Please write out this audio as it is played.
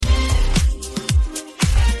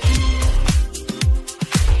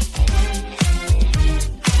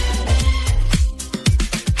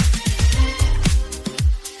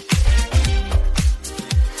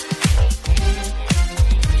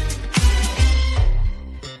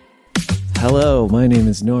Hello, my name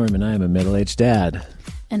is Norm, and I am a middle-aged dad.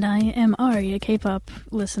 And I am Ari, a K-pop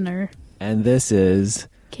listener. And this is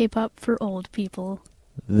K-pop for old people.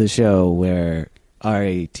 the show where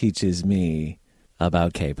Ari teaches me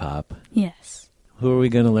about K-pop. Yes. Who are we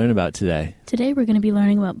going to learn about today? Today we're going to be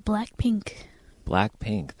learning about BLACKPINK.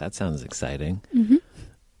 BLACKPINK. That sounds exciting.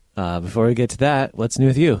 Mm-hmm. Before we get to that, what's new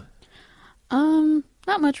with you?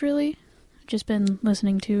 Not much really. I've just been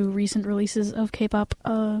listening to recent releases of K-pop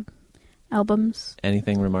albums.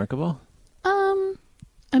 Anything remarkable?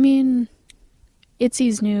 I mean,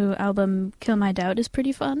 ITZY's new album, Kill My Doubt, is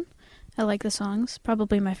pretty fun. I like the songs.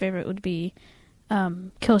 Probably my favorite would be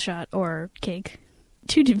Kill Shot or Cake.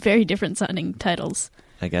 Two very different sounding titles.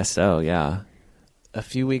 I guess so, yeah. A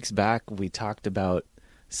few weeks back, we talked about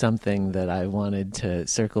something that I wanted to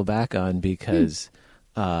circle back on because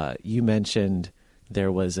you mentioned there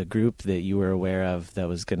was a group that you were aware of that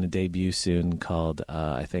was going to debut soon called,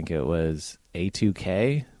 I think it was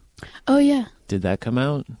A2K. Oh, yeah. Did that come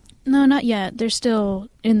out? No, not yet. They're still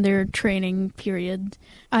in their training period.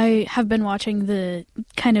 I have been watching the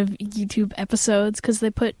kind of YouTube episodes because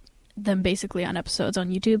they put them basically on episodes on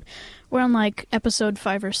YouTube. We're on like episode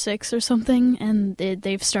 5 or 6 or something, and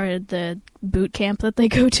they've started the boot camp that they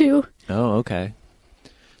go to. Oh, okay.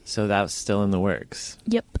 So that's still in the works.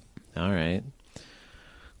 Yep. All right.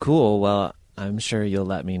 Cool. Well, I'm sure you'll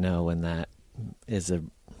let me know when that is a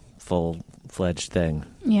full-fledged thing.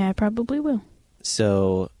 Yeah, I probably will.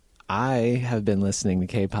 So I have been listening to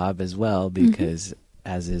K-pop as well because,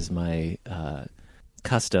 as is my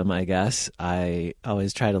custom, I guess, I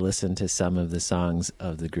always try to listen to some of the songs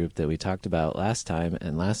of the group that we talked about last time.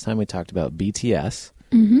 And last time we talked about BTS.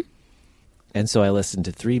 Mm-hmm. And so I listened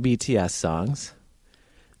to 3 BTS songs.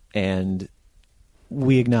 And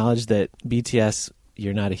we acknowledged that BTS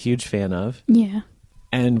you're not a huge fan of. Yeah.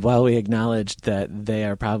 And while we acknowledged that they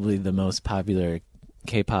are probably the most popular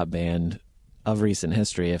K-pop band of recent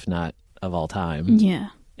history, if not of all time,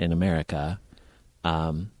 in America,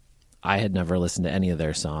 I had never listened to any of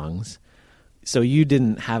their songs. So you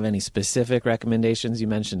didn't have any specific recommendations. You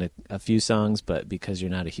mentioned a few songs, but because you're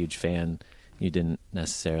not a huge fan, you didn't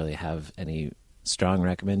necessarily have any strong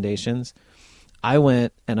recommendations. I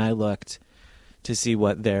went and I looked to see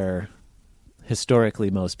what their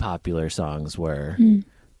historically most popular songs were.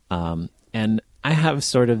 And I have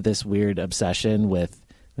sort of this weird obsession with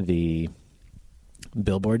the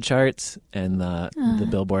Billboard charts and the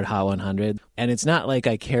Billboard Hot 100. And it's not like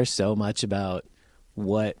I care so much about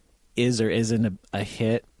what is or isn't a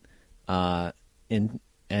hit. And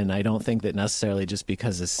I don't think that necessarily just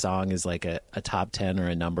because a song is like a top 10 or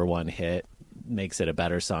a number 1 hit makes it a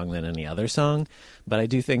better song than any other song. But I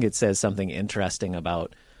do think it says something interesting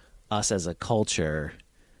about us as a culture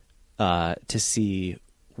to see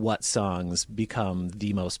what songs become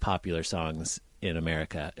the most popular songs in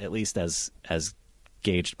America, at least as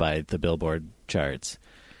gauged by the Billboard charts.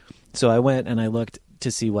 So I went and I looked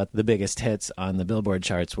to see what the biggest hits on the Billboard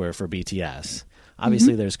charts were for BTS.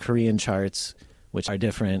 Obviously, there's Korean charts, which are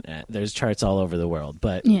different. There's charts all over the world,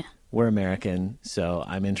 but we're American, so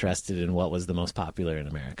I'm interested in what was the most popular in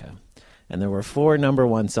America. And there were 4 number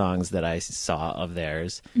 1 songs that I saw of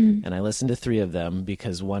theirs, and I listened to 3 of them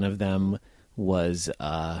because one of them was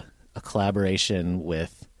a collaboration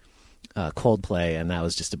with Coldplay, and that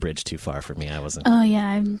was just a bridge too far for me. I wasn't. Oh, yeah,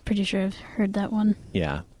 I'm pretty sure I've heard that one.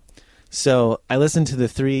 Yeah. So I listened to the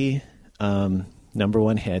 3 number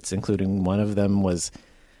 1 hits, including one of them was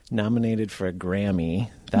nominated for a Grammy.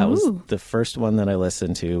 That was the first one that I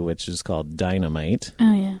listened to, which is called Dynamite.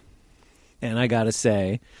 Oh, yeah. And I gotta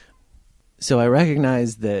say, so I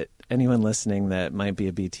recognize that anyone listening that might be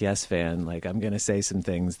a BTS fan, like I'm going to say some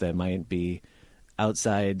things that might be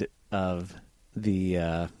outside of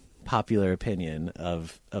the popular opinion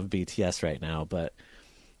of BTS right now. But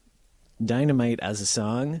Dynamite as a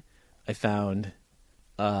song, I found,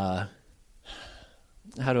 how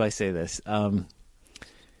do I say this?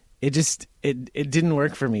 It didn't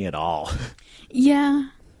work for me at all. Yeah,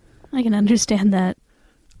 I can understand that.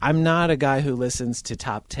 I'm not a guy who listens to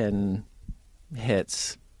top 10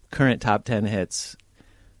 hits, current top 10 hits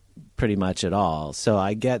pretty much at all. So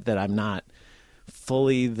I get that I'm not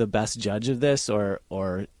fully the best judge of this or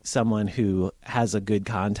someone who has a good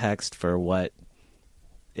context for what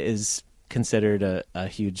is considered a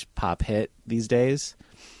huge pop hit these days.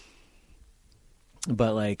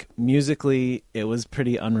 But like musically, it was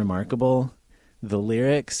pretty unremarkable. The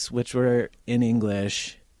lyrics, which were in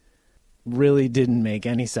English, really didn't make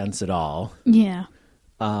any sense at all. Yeah.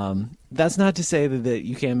 That's not to say that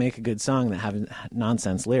you can't make a good song that have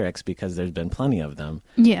nonsense lyrics, because there's been plenty of them.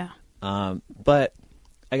 Yeah. But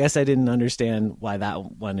I guess I didn't understand why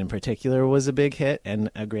that one in particular was a big hit and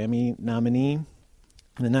a Grammy nominee.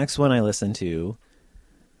 The next one I listened to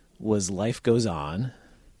was Life Goes On.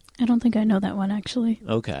 I don't think I know that one, actually.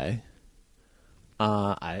 Okay.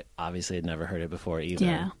 I obviously had never heard it before either.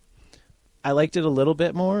 Yeah. I liked it a little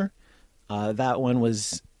bit more. That one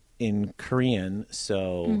was in Korean,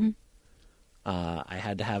 so I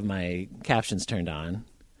had to have my captions turned on.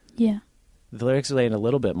 Yeah. The lyrics made a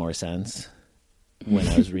little bit more sense when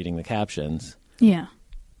I was reading the captions. Yeah.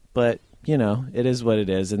 But, you know, it is what it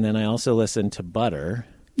is. And then I also listened to Butter.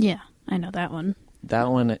 Yeah, I know that one. That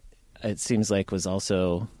one, it seems like, was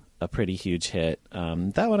also a pretty huge hit.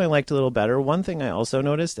 That one I liked a little better. One thing I also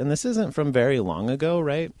noticed, and this isn't from very long ago,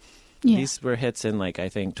 right? Yeah. These were hits in, like, I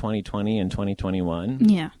think 2020 and 2021.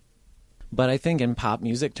 Yeah. But I think in pop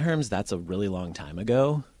music terms, that's a really long time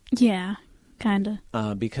ago. Yeah, kind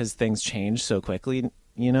of. Because things change so quickly,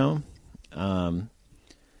 you know?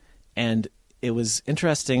 And it was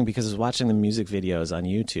interesting because I was watching the music videos on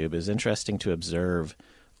YouTube. It was interesting to observe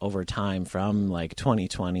over time from, like,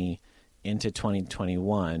 2020 into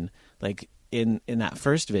 2021, like in that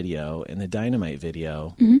first video, in the Dynamite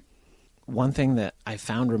video, one thing that I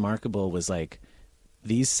found remarkable was, like,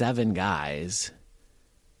 these 7 guys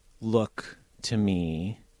look to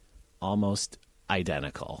me almost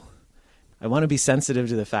identical. I want to be sensitive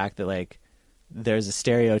to the fact that, like, there's a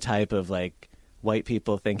stereotype of, like, white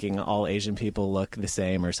people thinking all Asian people look the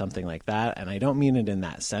same or something like that. And I don't mean it in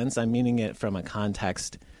that sense. I'm meaning it from a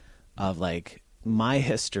context of, like, my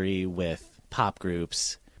history with pop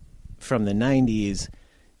groups from the 90s.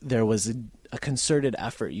 There was a concerted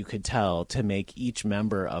effort, you could tell, to make each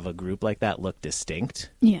member of a group like that look distinct.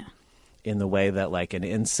 Yeah. In the way that, like, an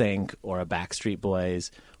NSYNC or a Backstreet Boys,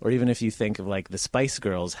 or even if you think of, like, the Spice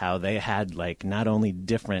Girls, how they had, like, not only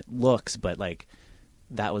different looks, but, like,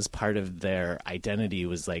 that was part of their identity,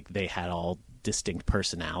 was, like, they had all distinct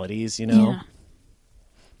personalities, you know? Yeah.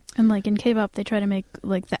 And, like, in K-pop, they try to make,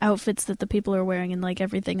 like, the outfits that the people are wearing and, like,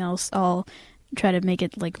 everything else all try to make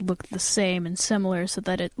it, like, look the same and similar so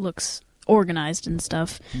that it looks organized and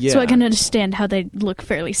stuff. Yeah. So I can understand how they look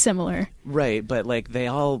fairly similar. Right, but, like, they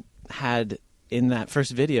all had, in that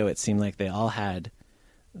first video, it seemed like they all had,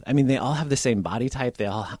 I mean, they all have the same body type. They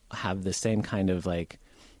all have the same kind of, like,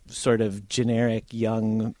 sort of generic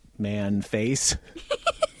young man face.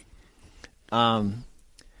 But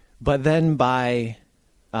then by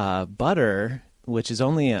Butter, which is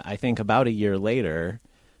only, I think, about a year later,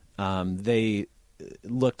 they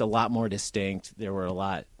looked a lot more distinct. There were a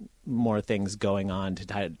lot more things going on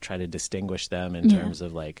to try to distinguish them in terms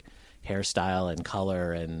of, like, hairstyle and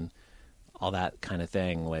color and all that kind of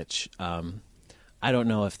thing, which I don't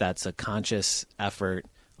know if that's a conscious effort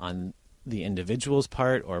on the individual's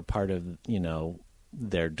part or part of, you know,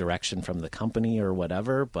 their direction from the company or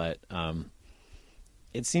whatever, but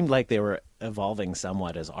it seemed like they were evolving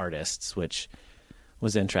somewhat as artists, which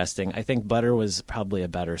was interesting. I think Butter was probably a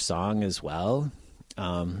better song as well,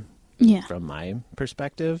 from my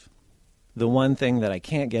perspective. The one thing that I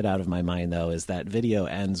can't get out of my mind, though, is that video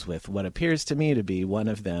ends with what appears to me to be one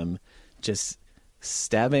of them just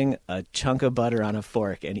stabbing a chunk of butter on a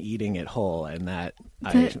fork and eating it whole, and that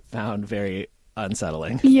I found very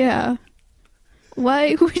unsettling. Yeah.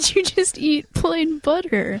 Why would you just eat plain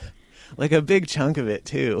butter? Like a big chunk of it,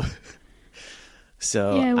 too.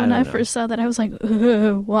 So yeah, when I first saw that, I was like,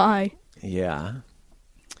 why? Yeah.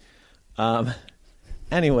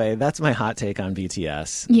 Anyway, that's my hot take on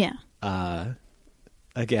BTS. Yeah.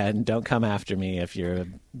 Again, don't come after me if you're a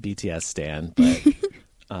BTS stan,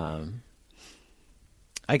 but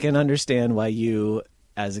I can understand why you,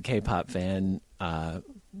 as a K-pop fan,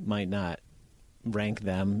 might not rank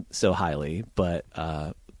them so highly, but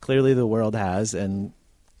clearly the world has, and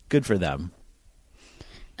good for them.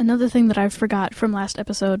 Another thing that I forgot from last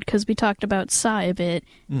episode, because we talked about Psy a bit,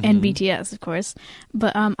 and BTS, of course,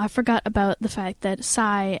 but I forgot about the fact that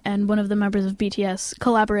Psy and one of the members of BTS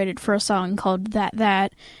collaborated for a song called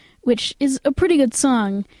That, which is a pretty good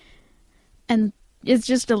song, and it's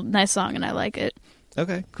just a nice song, and I like it.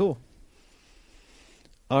 Okay, cool.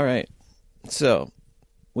 All right, so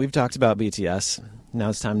we've talked about BTS. Now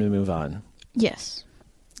it's time to move on. Yes.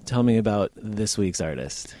 Tell me about this week's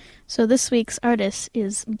artist. So this week's artist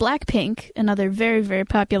is BLACKPINK, another very, very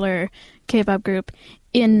popular K-pop group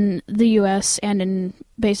in the U.S. and in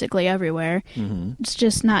basically everywhere. It's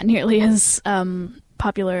just not nearly as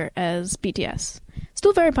popular as BTS.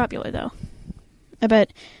 Still very popular, though. I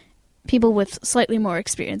bet people with slightly more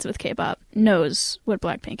experience with K-pop knows what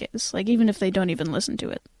BLACKPINK is. Like, even if they don't even listen to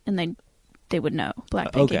it, and they would know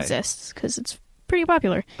BLACKPINK exists, because it's pretty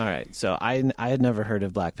popular. All right. So I had never heard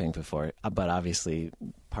of BLACKPINK before, but obviously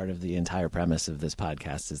part of the entire premise of this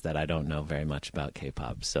podcast is that I don't know very much about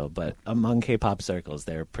K-pop. So, but among K-pop circles,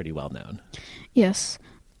 they're pretty well known. Yes.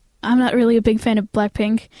 I'm not really a big fan of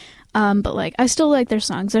BLACKPINK, but like I still like their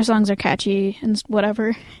songs. Their songs are catchy and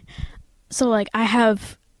whatever. So like I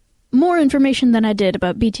have more information than I did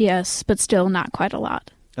about BTS, but still not quite a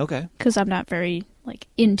lot. Okay. Because I'm not very like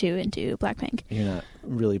into BLACKPINK. You're not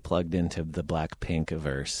really plugged into the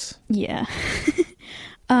BLACKPINK-verse. Yeah.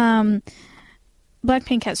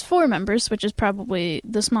 BLACKPINK has 4 members, which is probably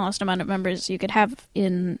the smallest amount of members you could have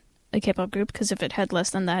in a K-pop group, because if it had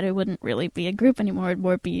less than that, it wouldn't really be a group anymore. It'd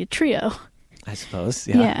more be a trio. I suppose,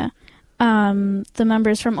 yeah. Yeah. The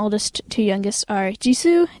members from oldest to youngest are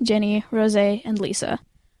Jisoo, Jennie, Rose, and Lisa.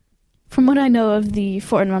 From what I know of the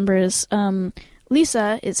 4 members,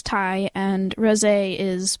 Lisa is Thai and Rose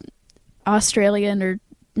is Australian or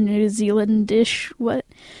New Zealandish. What?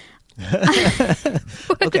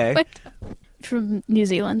 Okay. From New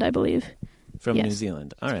Zealand, I believe. From New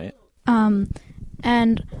Zealand. All right.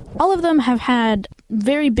 And all of them have had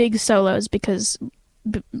very big solos because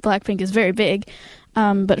BLACKPINK is very big.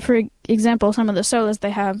 But for example, some of the solos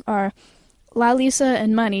they have are La Lisa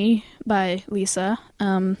and Money by Lisa,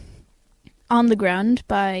 On the Ground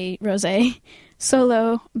by Rose,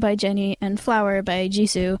 Solo by Jennie, and Flower by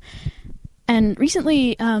Jisoo. And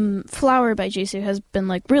recently, Flower by Jisoo has been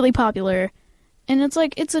like really popular. And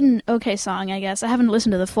it's an okay song, I guess. I haven't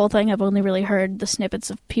listened to the full thing. I've only really heard the snippets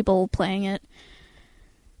of people playing it.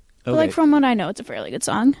 Okay. But like from what I know, it's a fairly good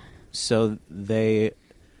song. So they're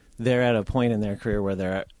at a point in their career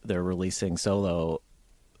where they're releasing solo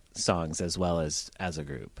songs as well as a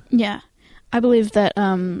group. Yeah. I believe that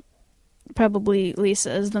probably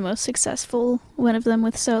Lisa is the most successful one of them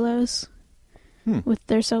with solos. With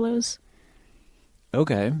their solos.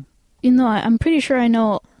 Okay. You know, I'm pretty sure I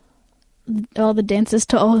know all the dances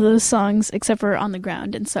to all of those songs except for On the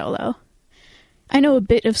Ground and Solo. I know a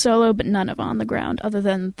bit of Solo, but none of On the Ground, other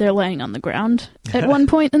than they're laying on the ground at one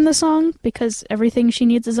point in the song, because everything she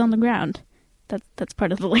needs is on the ground. That's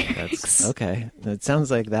part of the lyrics. Okay. It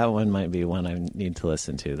sounds like that one might be one I need to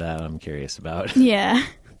listen to. That I'm curious about. Yeah.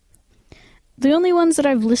 The only ones that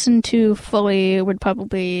I've listened to fully would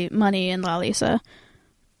probably Money and La Lisa.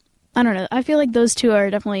 I don't know. I feel like those 2 are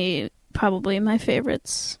definitely probably my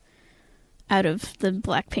favorites out of the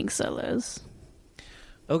BLACKPINK solos.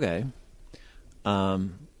 Okay.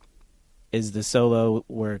 Is the solo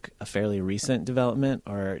work a fairly recent development,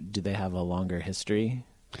 or do they have a longer history?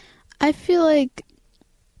 I feel like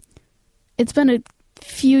it's been a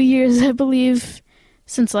few years, I believe,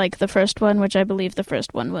 since like the first one, which I believe the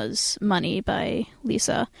first one was Money by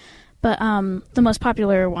Lisa. But the most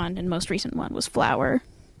popular one and most recent one was Flower,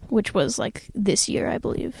 which was like this year, I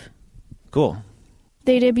believe. Cool.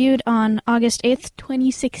 They debuted on August 8th,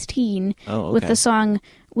 2016 with the song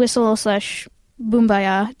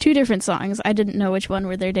Whistle/Boombaya, 2 different songs. I didn't know which one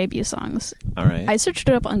were their debut songs. All right. I searched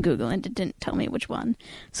it up on Google and it didn't tell me which one,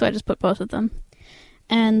 so I just put both of them.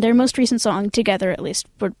 And their most recent song, together at least,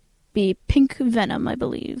 would be Pink Venom, I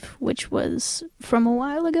believe, which was from a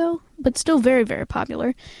while ago, but still very, very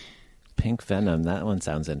popular. Pink Venom, that one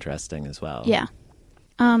sounds interesting as well. Yeah.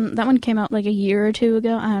 That one came out like a year or 2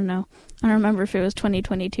 ago. I don't know. I don't remember if it was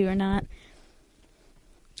 2022 or not.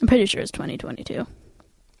 I'm pretty sure it's 2022.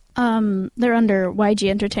 They're under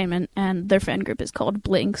YG Entertainment, and their fan group is called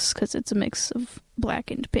Blinks, because it's a mix of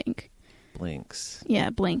black and pink. Blinks.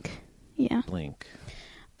 Yeah, Blink. Yeah. Blink.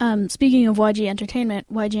 Speaking of YG Entertainment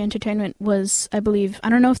was, I believe,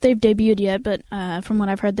 I don't know if they've debuted yet, but from what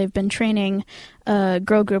I've heard, they've been training a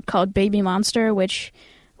girl group called Baby Monster, which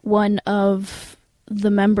one of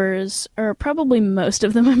the members, or probably most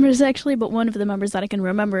of the members actually, but one of the members that I can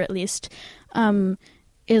remember at least,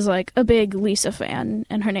 is like a big Lisa fan,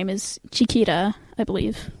 and her name is Chiquita, I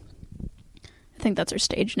believe. I think that's her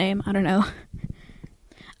stage name. I don't know.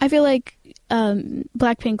 I feel like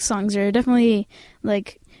BLACKPINK songs are definitely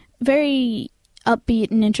like very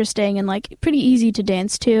upbeat and interesting and like pretty easy to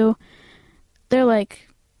dance to. They're like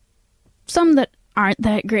some that aren't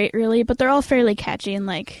that great really, but they're all fairly catchy, and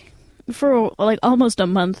like for like almost a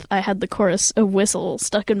month I had the chorus of Whistle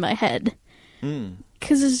stuck in my head.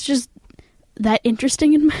 Because it's just that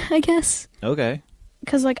interesting, I guess. Okay.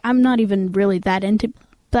 Because like I'm not even really that into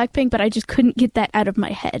BLACKPINK, but I just couldn't get that out of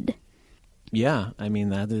my head. Yeah, I mean,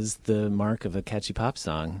 that is the mark of a catchy pop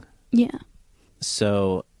song. Yeah.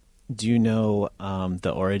 So, do you know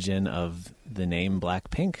the origin of the name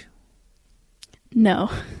BLACKPINK?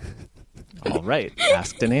 No. All right,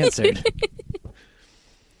 asked and answered.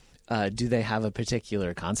 Do they have a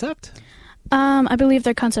particular concept? I believe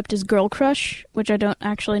their concept is girl crush, which I don't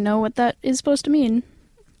actually know what that is supposed to mean.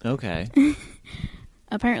 Okay.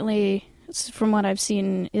 Apparently, from what I've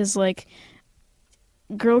seen, is like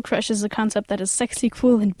girl crush is a concept that is sexy,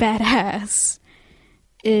 cool, and badass.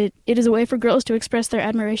 It is a way for girls to express their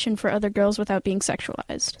admiration for other girls without being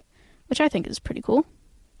sexualized, which I think is pretty cool.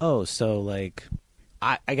 Oh, so like,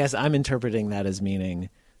 I guess I'm interpreting that as meaning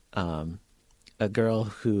a girl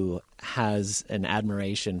who has an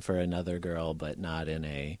admiration for another girl, but not in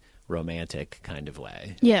a romantic kind of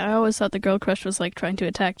way. Yeah, I always thought the girl crush was like trying to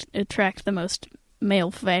attract the most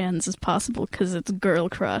male fans as possible because it's girl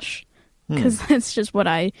crush. Because that's just what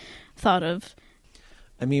I thought of.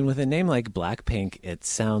 I mean, with a name like BLACKPINK, it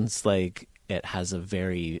sounds like it has a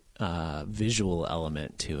very visual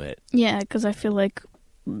element to it. Yeah, because I feel like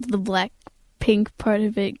the black pink part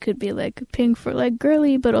of it could be like pink for like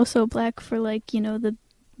girly, but also black for like, you know, the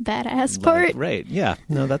badass part. Like, right, yeah.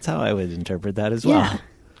 No, that's how I would interpret that as well. Yeah,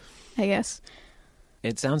 I guess.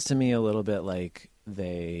 It sounds to me a little bit like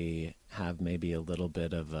they have maybe a little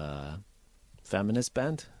bit of a feminist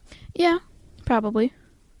bent. Yeah, probably.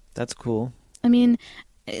 That's cool. I mean,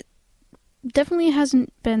 it definitely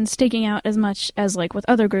hasn't been sticking out as much as like with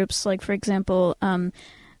other groups. Like, for example,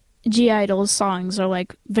 G-Idol's songs are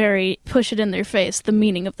like very push it in their face, the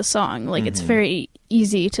meaning of the song. Like it's very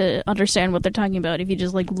easy to understand what they're talking about if you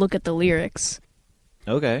just like look at the lyrics.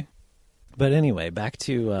 Okay. But anyway, back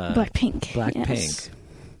to BLACKPINK. BLACKPINK. Yes.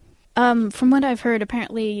 From what I've heard,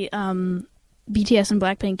 apparently BTS and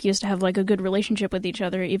BLACKPINK used to have like a good relationship with each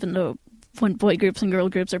other, even though when boy groups and girl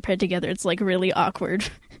groups are paired together, it's like really awkward.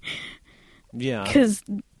 Yeah. Because,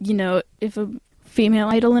 you know, if a female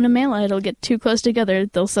idol and a male idol get too close together,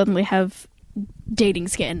 they'll suddenly have dating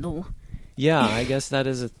scandal. Yeah, I guess that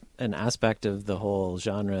is an aspect of the whole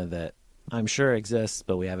genre that I'm sure exists,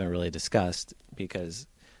 but we haven't really discussed. Because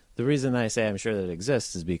the reason I say I'm sure that it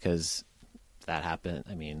exists is because that happened.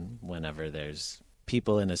 I mean, whenever there's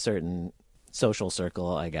people in a certain social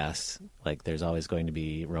circle, I guess, like there's always going to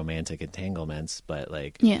be romantic entanglements, but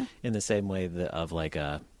like in the same way of like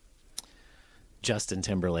a Justin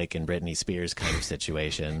Timberlake and Britney Spears kind of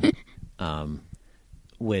situation,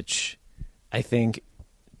 which I think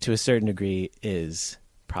to a certain degree is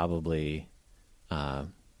probably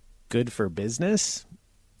good for business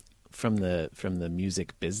from the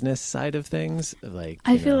music business side of things. Like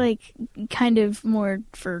I feel like kind of more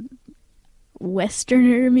for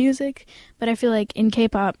Westerner music, but I feel like in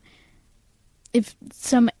K-pop, if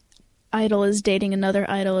some idol is dating another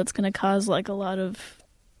idol, it's going to cause like a lot of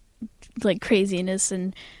like craziness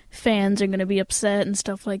and fans are going to be upset and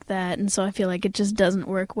stuff like that. And so I feel like it just doesn't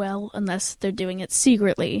work well unless they're doing it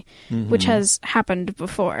secretly, which has happened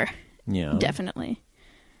before. Yeah. Definitely.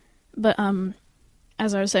 But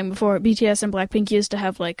as I was saying before, BTS and BLACKPINK used to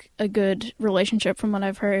have like a good relationship from what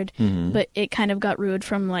I've heard, but it kind of got ruined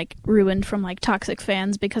from like toxic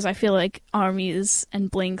fans because I feel like ARMYs and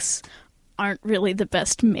Blinks aren't really the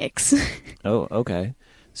best mix. Oh, okay.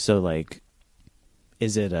 So like,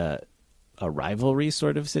 is it a rivalry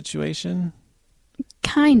sort of situation?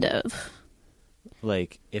 Kind of.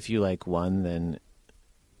 Like, if you like one, then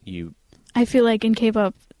you... I feel like in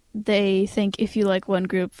K-pop, they think if you like one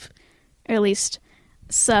group, or at least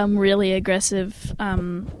some really aggressive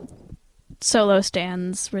solo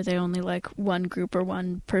stands where they only like one group or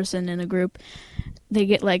one person in a group, they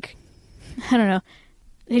get like, I don't know,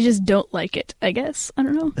 they just don't like it, I guess. I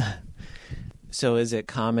don't know. So is it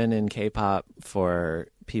common in K-pop for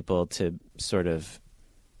people to sort of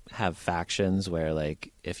have factions where,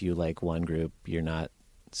 like, if you like one group, you're not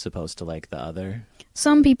supposed to like the other?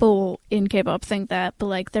 Some people in K-pop think that, but,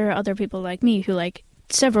 like, there are other people like me who like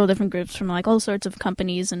several different groups from, like, all sorts of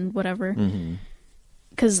companies and whatever.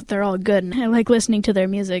 Because they're all good, and I like listening to their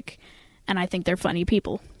music, and I think they're funny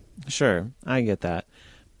people. Sure, I get that.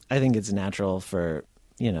 I think it's natural for,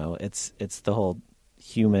 you know, it's the whole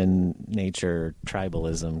human nature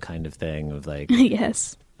tribalism kind of thing of like,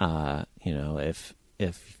 yes, you know, if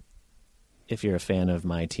you're a fan of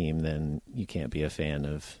my team, then you can't be a fan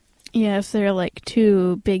of... Yeah, if there are like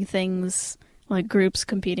two big things, like groups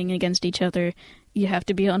competing against each other, you have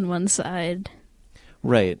to be on one side.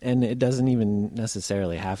 Right, and it doesn't even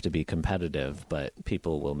necessarily have to be competitive, but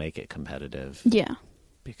people will make it competitive. Yeah.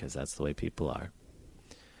 Because that's the way people are.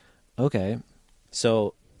 Okay,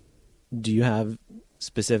 so do you have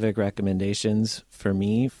specific recommendations for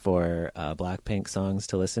me for BLACKPINK songs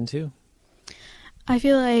to listen to? I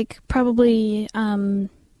feel like probably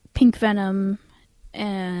Pink Venom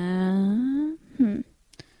and...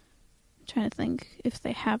 trying to think if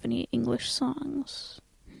they have any English songs.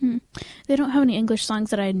 They don't have any English songs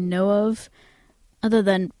that I know of other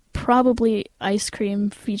than probably Ice Cream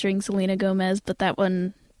featuring Selena Gomez, but that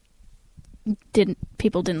one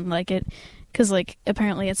people didn't like it because like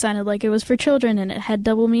apparently it sounded like it was for children and it had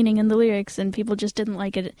double meaning in the lyrics, and people just didn't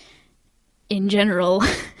like it in general.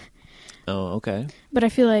 Oh, okay. But I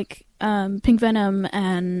feel like Pink Venom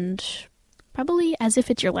and probably As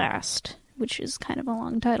If It's Your Last, which is kind of a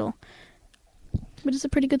long title, but it's a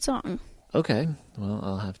pretty good song. Okay, well,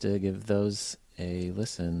 I'll have to give those a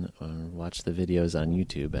listen or watch the videos on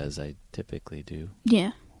YouTube as I typically do.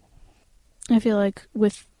 Yeah. I feel like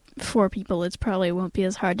with 4 people, it probably won't be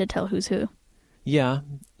as hard to tell who's who. Yeah,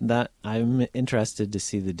 that I'm interested to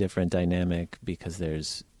see the different dynamic because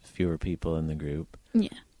there's fewer people in the group. Yeah.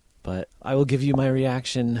 But I will give you my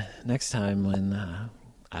reaction next time when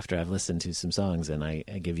after I've listened to some songs, and I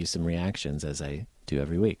give you some reactions as I do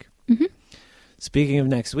every week. Mm-hmm. Speaking of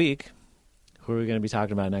next week, who are we going to be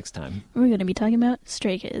talking about next time? We're going to be talking about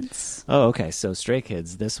Stray Kids. Oh, okay. So Stray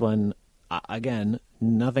Kids. This one, again,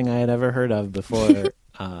 nothing I had ever heard of before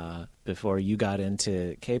before you got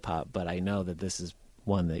into K-pop, but I know that this is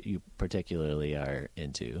one that you particularly are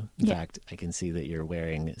into. In fact, I can see that you're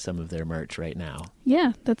wearing some of their merch right now.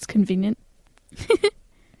 Yeah, that's convenient.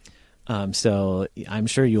 So I'm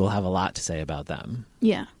sure you will have a lot to say about them.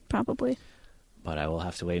 Yeah, probably. But I will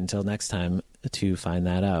have to wait until next time to find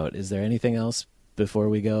that out. Is there anything else before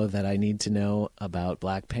we go that I need to know about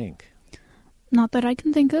BLACKPINK? Not that I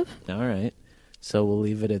can think of. All right. So we'll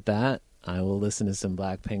leave it at that. I will listen to some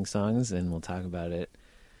BLACKPINK songs and we'll talk about it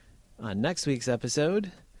on next week's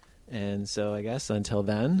episode. And so I guess until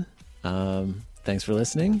then, thanks for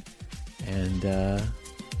listening and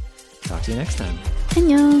talk to you next time.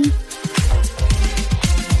 Annyeong.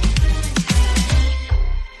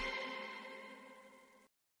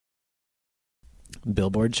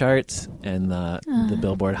 Billboard charts and the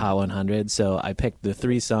Billboard Hot 100. So I picked the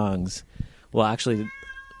 3 songs. Well, actually,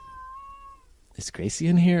 is Gracie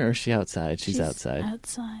in here or is she outside? She's outside.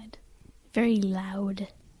 Outside. Very loud.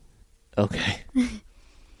 Okay.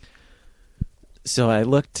 So I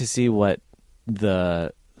looked to see what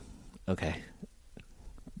the... Okay.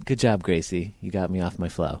 Good job, Gracie. You got me off my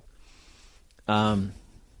flow.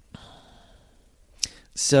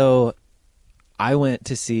 So I went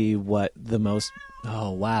to see what the most...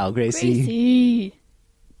 Oh, wow, Gracie.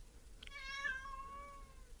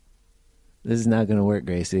 This is not going to work,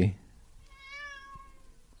 Gracie.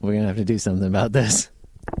 We're going to have to do something about this.